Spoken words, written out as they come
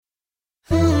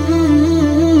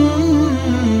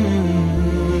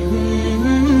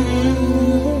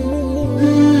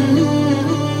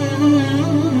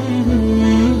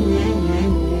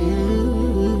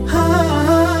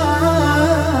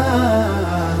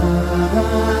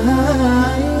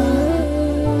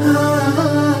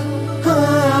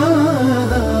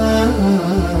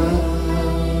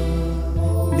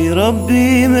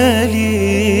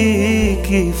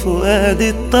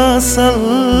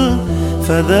وصل،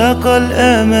 فذاق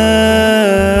الأمان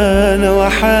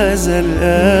وحاز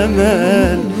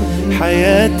الآمال.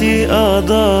 حياتي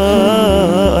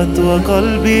أضاءت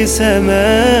وقلبي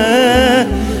سما،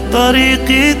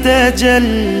 طريقي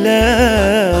تجلى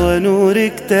ونوري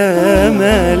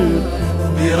اكتمل.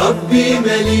 بربي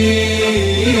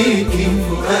مليكي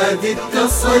فؤادي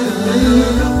اتصل،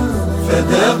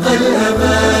 فذاق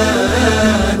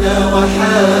الأمان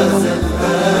وحاز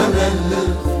الآمل.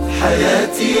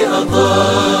 حياتي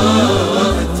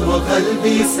أضاءت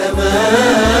وقلبي سما،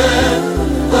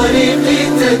 طريقي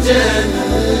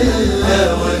تجلى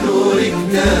ونوري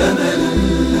اكتمل.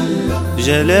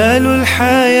 جلال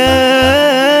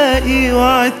الحياء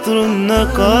وعطر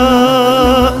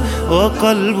النقاء،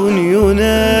 وقلب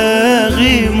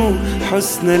يناغم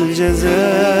حسن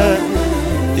الجزاء.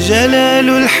 جلال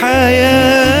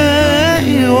الحياء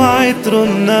وعطر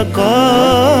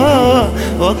النقاء،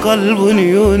 وقلب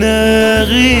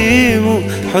يناغم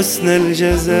حسن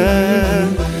الجزاء.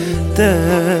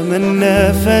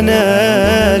 تمنى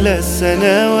فنال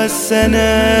السنا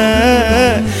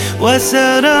والسناء،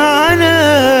 وسار على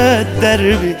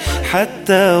الدرب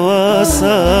حتى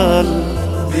وصل.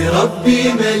 بربي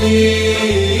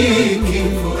مليكي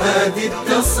فؤادي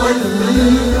اتصل،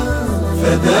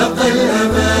 فذاق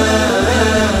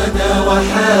الأمان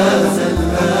وحاز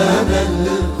الآمل.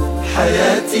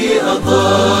 حياتي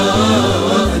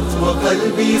أضاءت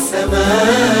وقلبي سما،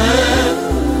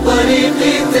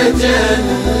 طريقي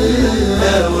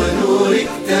تجلى ونوري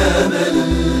اكتمل.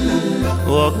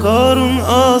 وقار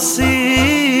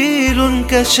أصيل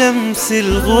كشمس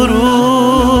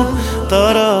الغروب،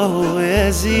 تراه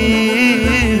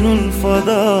يزين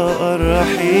الفضاء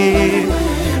الرحيم.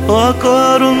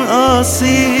 وقار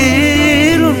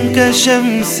أصيل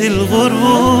كشمس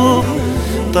الغروب،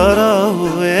 تراه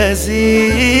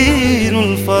يزين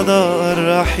الفضاء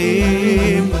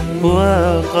الرحيم.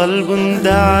 وقلب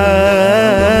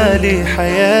دعا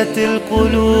لحياة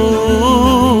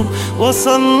القلوب،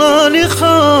 وصلى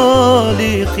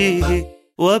لخالقه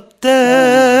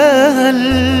وابتهل.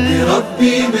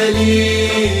 بربي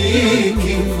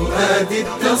مليكي فؤادي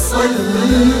اتصل،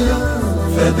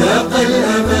 فذاق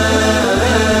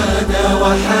الأمان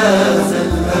وحاز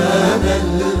الآمل.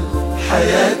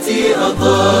 حياتي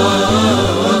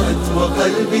أضاءت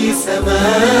وقلبي سما،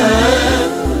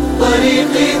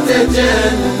 طريقي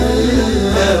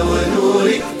تجلى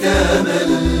ونوري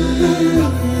اكتمل.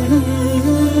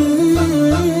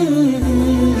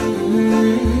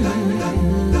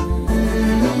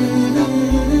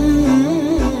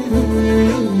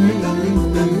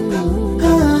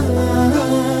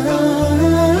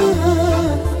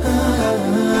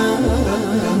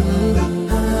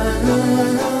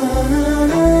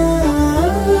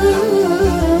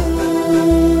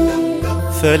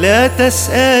 فلا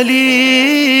تسألي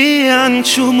عن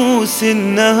شموس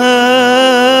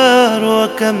النهار،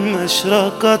 وكم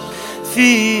أشرقت في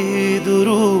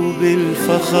دروب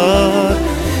الفخار.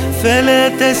 فلا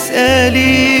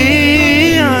تسألي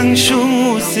عن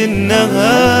شموس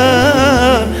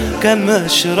النهار، كم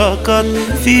أشرقت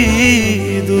في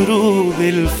دروب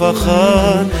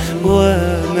الفخار.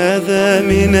 وماذا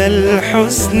من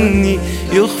الحسن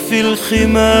يخفي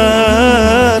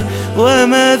الخمار،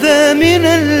 وماذا من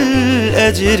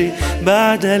الأجر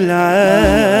بعد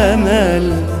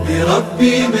العمل.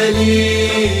 بربي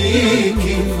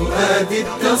مليكي فؤادي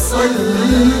اتصل،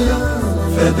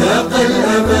 فذاق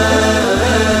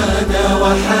الأمان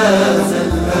وحاز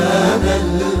الآمل.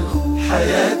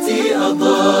 حياتي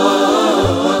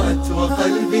أضاءت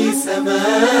وقلبي سما،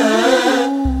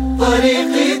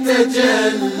 طريقي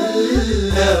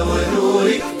تجلى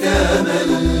ونوري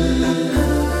اكتمل.